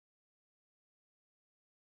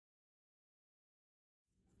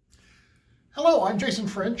Hello, I'm Jason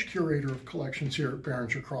French, Curator of Collections here at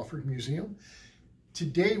Behringer-Crawford Museum.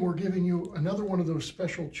 Today we're giving you another one of those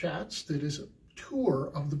special chats that is a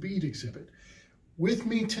tour of the bead exhibit. With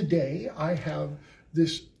me today, I have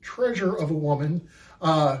this treasure of a woman,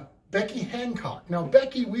 Becky Hancock. Now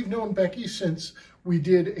Becky, we've known Becky since we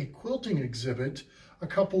did a quilting exhibit a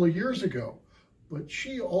couple of years ago, but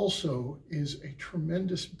she also is a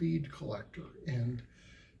tremendous bead collector. And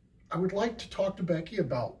I would like to talk to Becky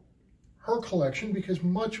about her collection, because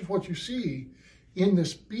much of what you see in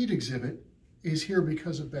this bead exhibit is here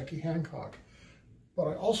because of Becky Hancock. But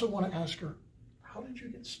I also want to ask her, how did you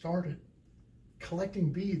get started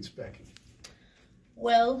collecting beads, Becky?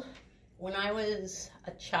 Well, when I was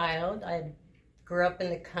a child, I grew up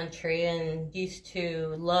in the country and used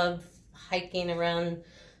to love hiking around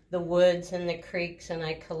the woods and the creeks, and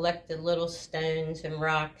I collected little stones and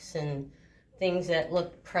rocks and things that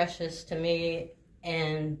looked precious to me,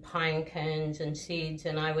 and pine cones and seeds,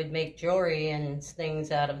 and I would make jewelry and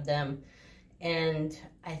things out of them. And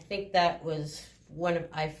I think that was when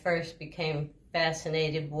I first became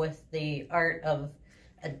fascinated with the art of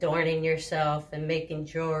adorning yourself and making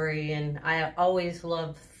jewelry, and I always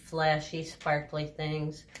loved flashy, sparkly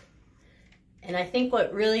things. And I think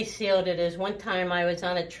what really sealed it is one time I was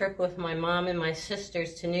on a trip with my mom and my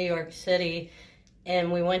sisters to New York City,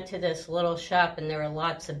 and we went to this little shop and there were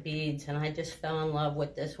lots of beads, and I just fell in love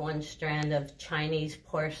with this one strand of Chinese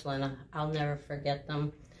porcelain. I'll never forget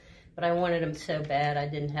them. But I wanted them so bad. I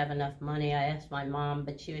didn't have enough money. I asked my mom,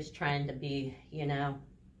 but she was trying to be, you know,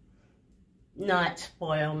 not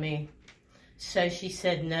spoil me. So she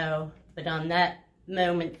said no. But on that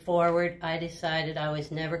moment forward, I decided I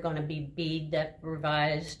was never going to be bead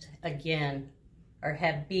deprived again or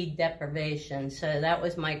have bead deprivation. So that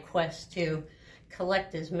was my quest to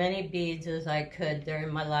collect as many beads as I could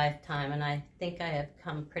during my lifetime, and I think I have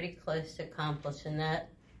come pretty close to accomplishing that.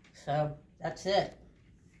 So that's it.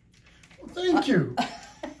 Well, thank you.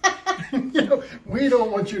 You know, we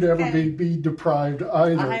don't want you to ever be bead deprived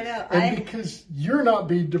either. I know. And because you're not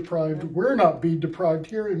bead deprived, we're not bead deprived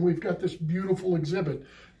here, and we've got this beautiful exhibit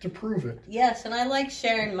to prove it. Yes, and I like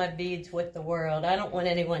sharing my beads with the world. I don't want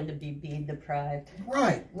anyone to be bead deprived.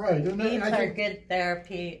 Right, right. And Beads are good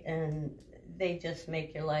therapy, and they just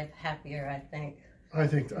make your life happier, I think. I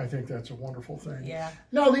think that's a wonderful thing. Yeah.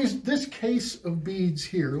 Now this case of beads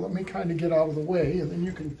here, let me kind of get out of the way, and then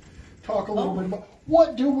you can talk a little bit about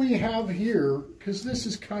what do we have here, because this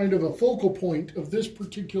is kind of a focal point of this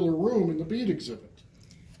particular room in the bead exhibit.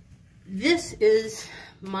 This is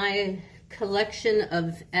my collection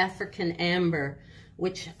of African amber,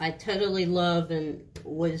 which I totally love and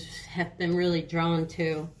have been really drawn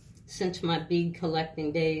to since my bead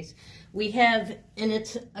collecting days. We have, and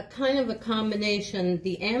it's a kind of a combination,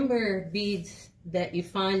 the amber beads that you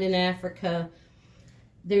find in Africa.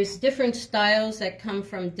 There's different styles that come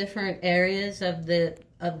from different areas of the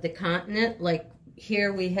continent. Like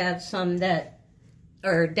here we have some that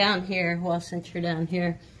are down here. Well, since you're down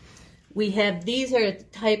here, we have, these are the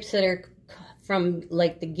types that are from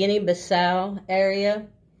like the Guinea-Bissau area.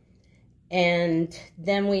 And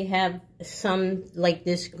then we have some like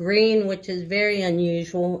this green, which is very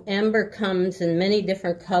unusual. Amber comes in many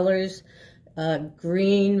different colors,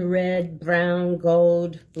 green, red, brown,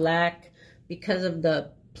 gold, black, because of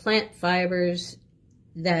the plant fibers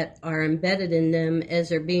that are embedded in them as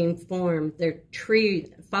they're being formed. They're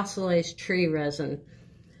fossilized tree resin.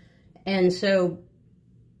 And so,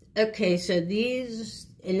 okay, so these,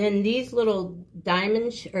 and then these little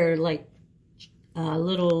diamonds are like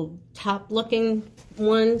little top-looking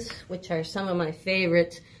ones, which are some of my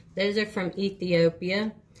favorites. Those are from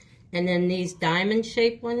Ethiopia. And then these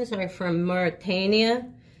diamond-shaped ones are from Mauritania,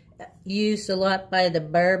 used a lot by the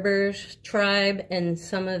Berbers tribe and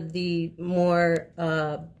some of the more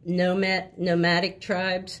nomadic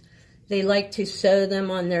tribes. They like to sew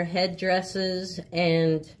them on their headdresses,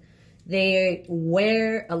 and they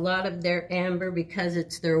wear a lot of their amber because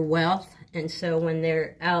it's their wealth. And so when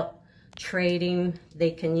they're out trading,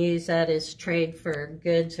 they can use that as trade for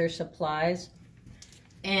goods or supplies.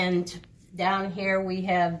 And down here we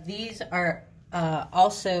have, these are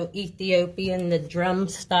also Ethiopian, the drum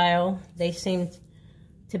style. They seem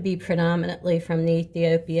to be predominantly from the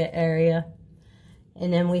Ethiopia area.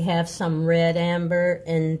 And then we have some red amber,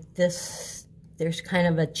 and this, there's kind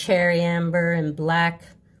of a cherry amber and black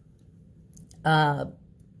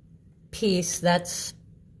piece. That's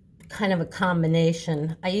kind of a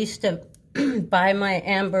combination. I used to buy my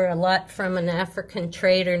amber a lot from an African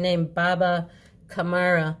trader named Baba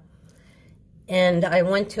Kamara. And I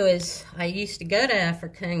used to go to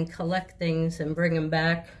Africa and collect things and bring them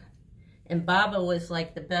back. And Baba was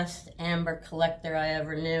like the best amber collector I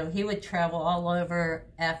ever knew. He would travel all over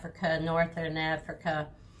Africa, northern Africa,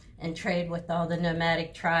 and trade with all the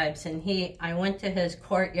nomadic tribes. And I went to his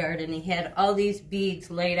courtyard, and he had all these beads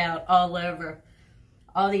laid out all over,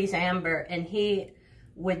 all these amber, and he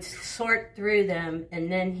would sort through them, and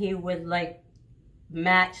then he would like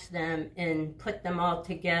match them and put them all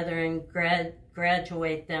together and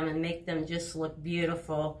graduate them and make them just look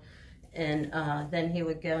beautiful. And then he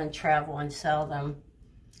would go and travel and sell them.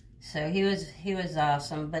 So he was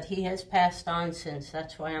awesome, but he has passed on since.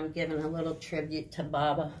 That's why I'm giving a little tribute to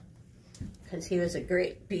Baba, because he was a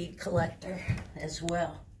great bead collector as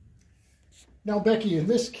well. Now, Becky, in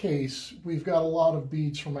this case, we've got a lot of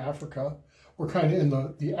beads from Africa. We're kind of in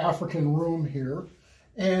the African room here.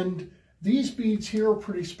 And these beads here are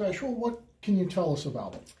pretty special. What can you tell us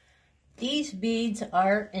about them? These beads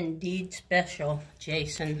are indeed special,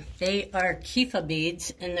 Jason. They are Kifa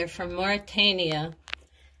beads, and they're from Mauritania.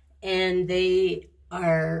 And they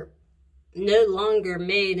are no longer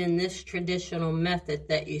made in this traditional method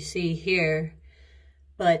that you see here.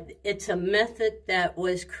 But it's a method that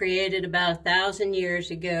was created about 1,000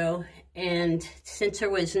 years ago. And since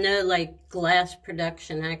there was no like glass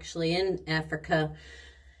production actually in Africa,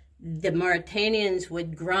 the Mauritanians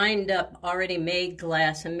would grind up already made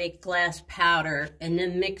glass and make glass powder and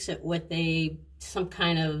then mix it with some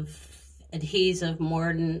kind of adhesive,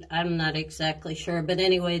 mordant, I'm not exactly sure. But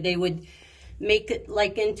anyway, they would make it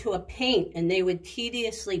like into a paint, and they would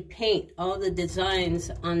tediously paint all the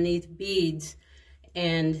designs on these beads.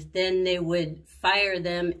 And then they would fire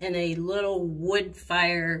them in a little wood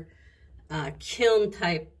fire kiln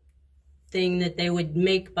type thing that they would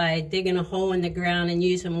make by digging a hole in the ground and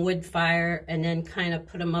using wood fire, and then kind of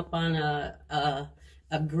put them up on a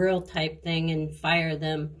grill type thing and fire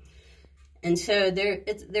them. And so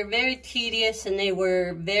they're very tedious, and they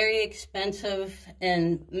were very expensive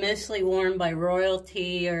and mostly worn by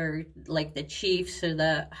royalty or like the chiefs or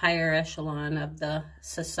the higher echelon of the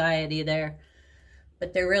society there.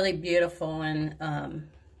 But they're really beautiful, and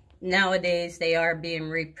nowadays they are being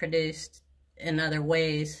reproduced in other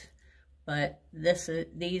ways. But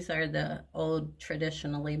these are the old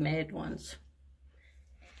traditionally made ones.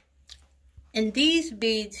 And these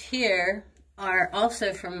beads here are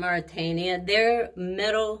also from Mauritania. They're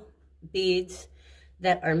metal beads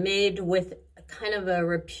that are made with kind of a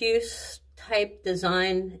repousse type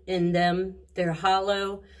design in them. They're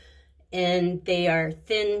hollow, and they are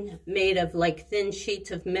thin, made of like thin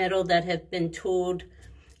sheets of metal that have been tooled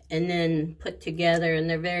and then put together, and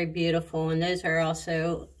they're very beautiful. And those are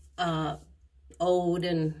also old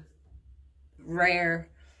and rare,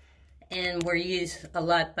 and were used a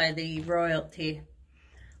lot by the royalty.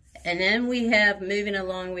 And then we have, moving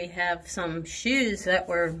along, we have some shoes that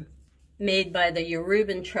were made by the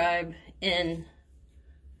Yoruban tribe in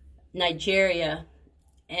Nigeria,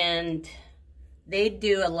 and they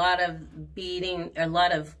do a lot of beading, a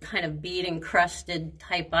lot of kind of bead encrusted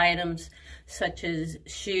type items, such as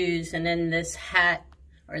shoes, and then this hat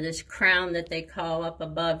or this crown that they call up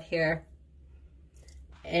above here.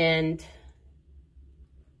 And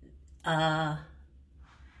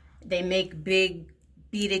they make big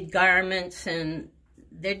beaded garments, and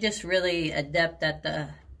they're just really adept at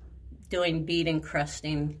doing bead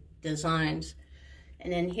encrusting designs.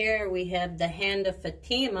 And then here we have the Hand of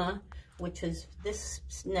Fatima, which is, this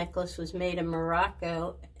necklace was made in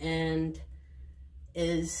Morocco and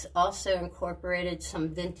is also incorporated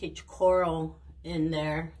some vintage coral in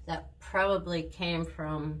there that probably came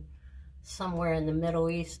from somewhere in the Middle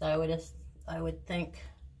East, I would think.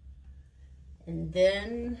 And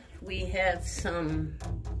then we have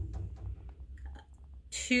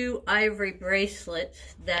two ivory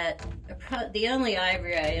bracelets that are the only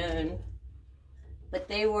ivory I own, but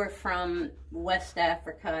they were from West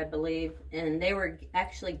Africa, I believe, and they were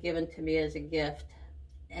actually given to me as a gift.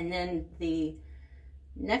 And then the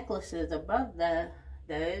necklaces above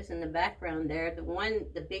those in the background there,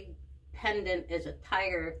 the big pendant is a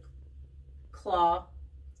tiger claw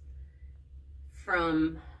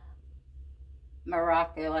from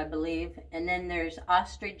Morocco, I believe. And then there's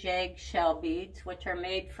ostrich egg shell beads, which are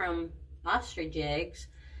made from ostrich eggs,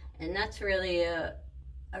 and that's really a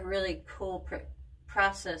really cool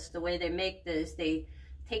process. The way they make this, they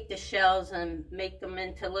take the shells and make them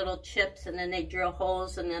into little chips, and then they drill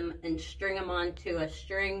holes in them and string them onto a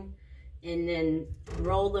string, and then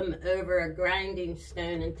roll them over a grinding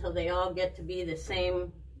stone until they all get to be the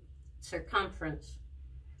same circumference.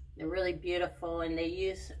 They're really beautiful, and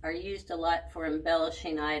they are used a lot for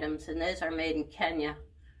embellishing items, and those are made in Kenya.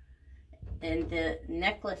 And the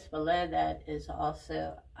necklace below that is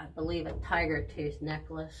also, I believe, a tiger tooth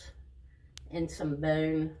necklace. and some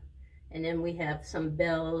bone. And then we have some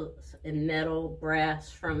bells and metal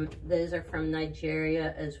brass those are from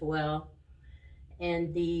Nigeria as well.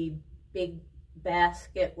 And the big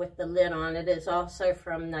basket with the lid on it is also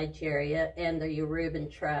from Nigeria and the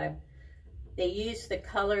Yoruban tribe. They use the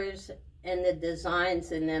colors and the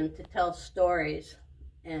designs in them to tell stories.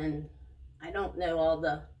 And I don't know all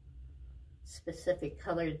the specific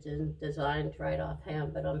colors and designs right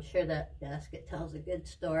offhand, but I'm sure that basket tells a good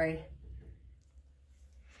story.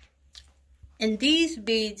 And these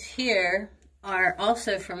beads here are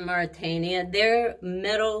also from Mauritania. They're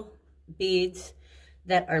metal beads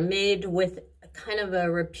that are made with kind of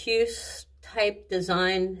a rapuce type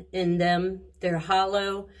design in them. They're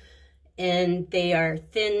hollow and they are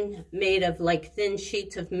thin, made of like thin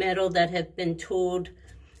sheets of metal that have been tooled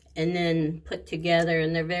and then put together,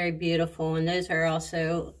 and they're very beautiful. And those are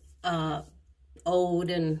also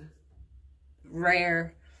old and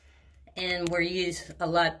rare and were used a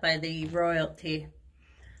lot by the royalty.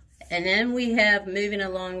 And then we have, moving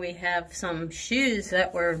along, we have some shoes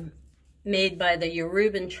that were made by the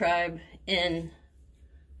Yoruban tribe in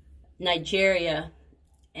Nigeria,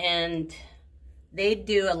 and they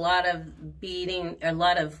do a lot of beading, a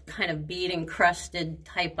lot of kind of bead encrusted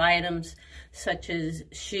type items, such as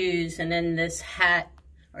shoes, and then this hat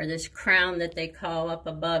or this crown that they call up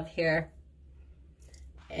above here.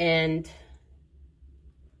 And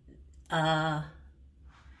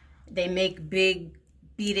they make big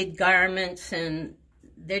beaded garments, and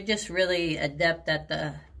they're just really adept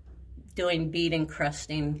at doing bead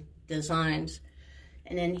encrusting designs.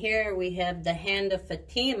 And then here we have the Hand of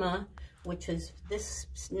Fatima, which is, this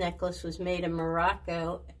necklace was made in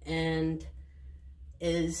Morocco and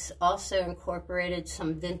is also incorporated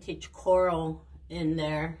some vintage coral in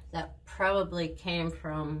there that probably came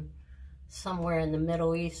from somewhere in the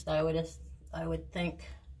Middle East, I would think.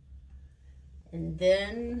 And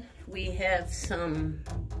then we have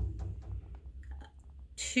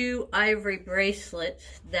two ivory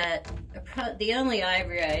bracelets that are the only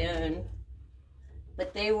ivory I own,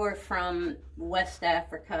 but they were from West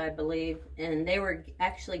Africa, I believe, and they were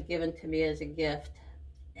actually given to me as a gift.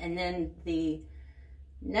 And then the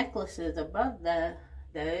necklaces above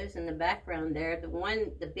those in the background there,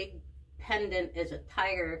 the big pendant is a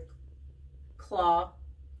tiger claw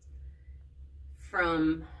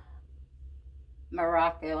from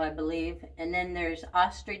Morocco, I believe. And then there's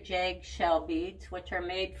ostrich egg shell beads, which are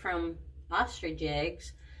made from ostrich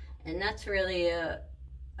eggs, and that's really a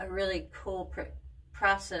really cool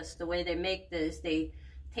process. The way they make those, they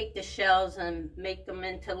take the shells and make them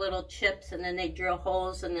into little chips, and then they drill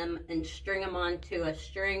holes in them and string them onto a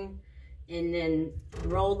string, and then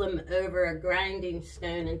roll them over a grinding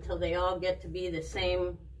stone until they all get to be the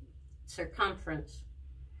same circumference.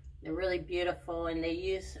 They're really beautiful, and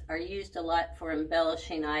they are used a lot for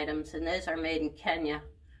embellishing items, and those are made in Kenya.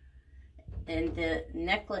 And the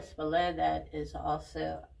necklace below that is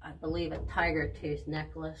also, I believe, a tiger tooth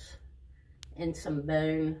necklace and some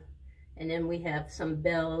bone. And then we have some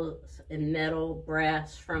bells and metal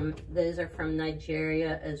brass those are from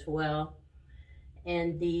Nigeria as well.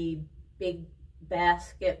 And the big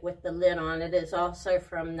basket with the lid on it is also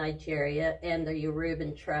from Nigeria and the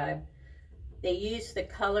Yoruban tribe. They use the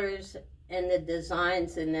colors and the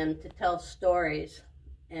designs in them to tell stories.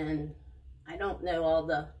 And I don't know all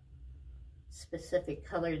the specific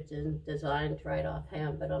colors and designs right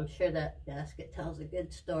offhand, but I'm sure that basket tells a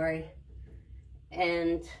good story.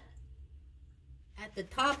 And at the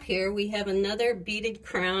top here, we have another beaded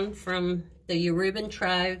crown from the Yoruban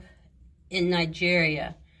tribe in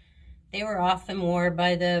Nigeria. They were often worn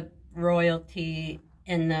by the royalty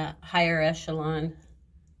in the higher echelon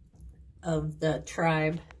of the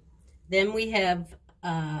tribe. Then we have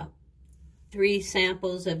 3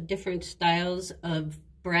 samples of different styles of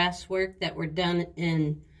brass work that were done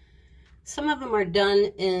some of them are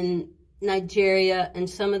done in Nigeria, and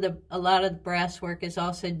a lot of the brass work is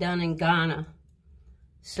also done in Ghana.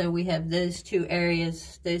 So we have those 2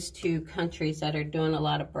 areas, those 2 countries that are doing a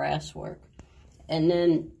lot of brass work. And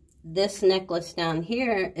then this necklace down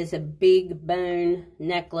here is a big bone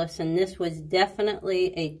necklace, and this was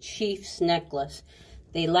definitely a chief's necklace.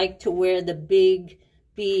 They like to wear the big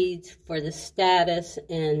beads for the status,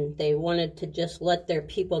 and they wanted to just let their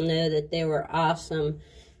people know that they were awesome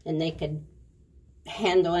and they could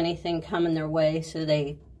handle anything coming their way, so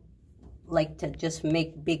they like to just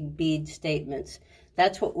make big bead statements.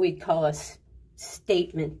 That's what we call a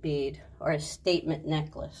statement bead or a statement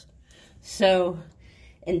necklace. So,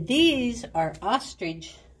 and these are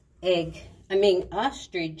ostrich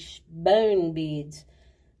bone beads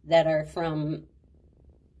that are from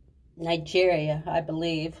Nigeria, I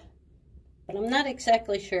believe. but I'm not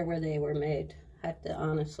exactly sure where they were made. I have to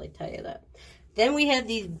honestly tell you that. Then we have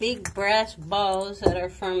these big brass balls that are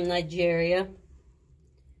from Nigeria.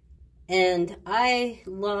 And I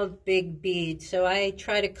love big beads, so I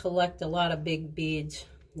try to collect a lot of big beads.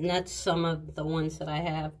 And that's some of the ones that I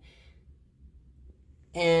have.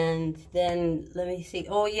 And then, let me see.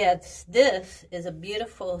 Oh, yeah, this is a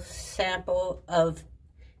beautiful sample of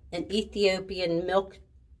an Ethiopian milk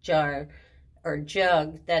jar or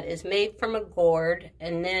jug that is made from a gourd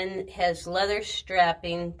and then has leather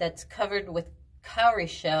strapping that's covered with cowrie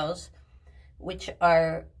shells, which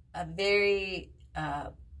are a very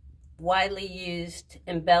widely used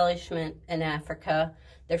embellishment in Africa.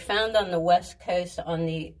 They're found on the west coast, on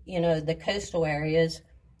the, the coastal areas,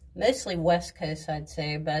 mostly west coast, I'd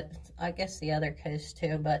say, but I guess the other coast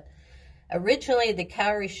too. But originally the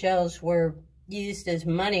cowrie shells were used as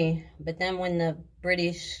money, but then when the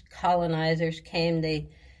British colonizers came, they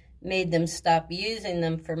made them stop using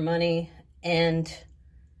them for money, and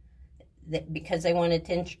because they wanted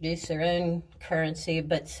to introduce their own currency.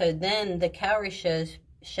 But so then the cowrie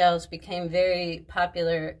shells became very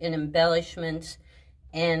popular in embellishments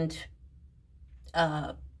and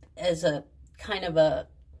as a kind of a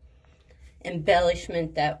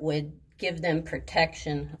embellishment that would give them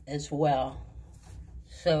protection as well.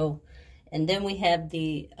 So, and then we have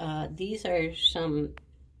the these are some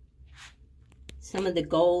of the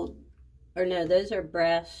gold, or no, those are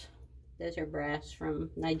brass. Those are brass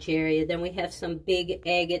from Nigeria. Then we have some big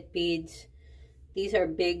agate beads. These are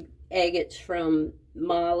big agates from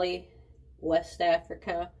Mali, West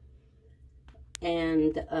Africa.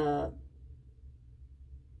 And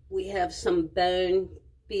we have some bone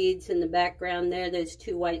beads in the background there. Those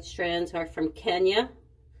two white strands are from Kenya.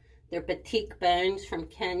 They're batik bones from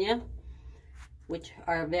Kenya, which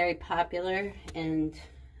are very popular. And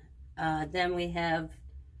then we have,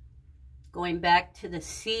 going back to the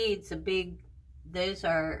seeds, those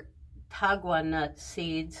are tagwa nut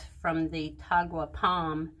seeds from the tagwa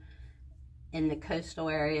palm in the coastal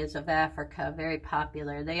areas of Africa, very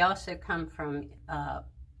popular. They also come from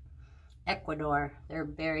Ecuador. They're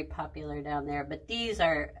very popular down there, but these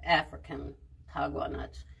are African tagwa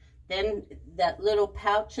nuts. Then that little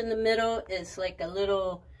pouch in the middle is like a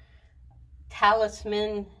little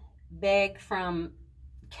talisman bag from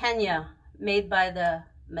Kenya, made by the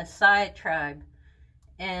Maasai tribe,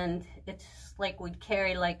 and it's like we'd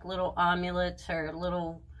carry like little amulets or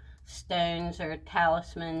little stones or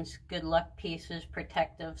talismans, good luck pieces,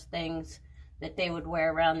 protective things that they would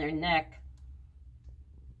wear around their neck.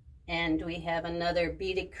 And we have another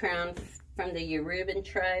beaded crown from the Yoruban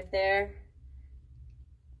tribe there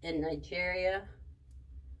in Nigeria.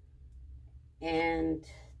 And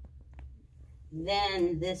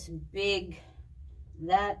then this big,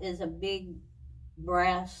 that is a big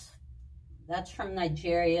brass, that's from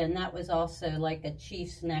Nigeria, and that was also like a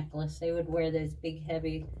chief's necklace. They would wear those big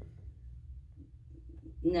heavy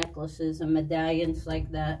necklaces and medallions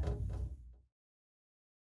like that.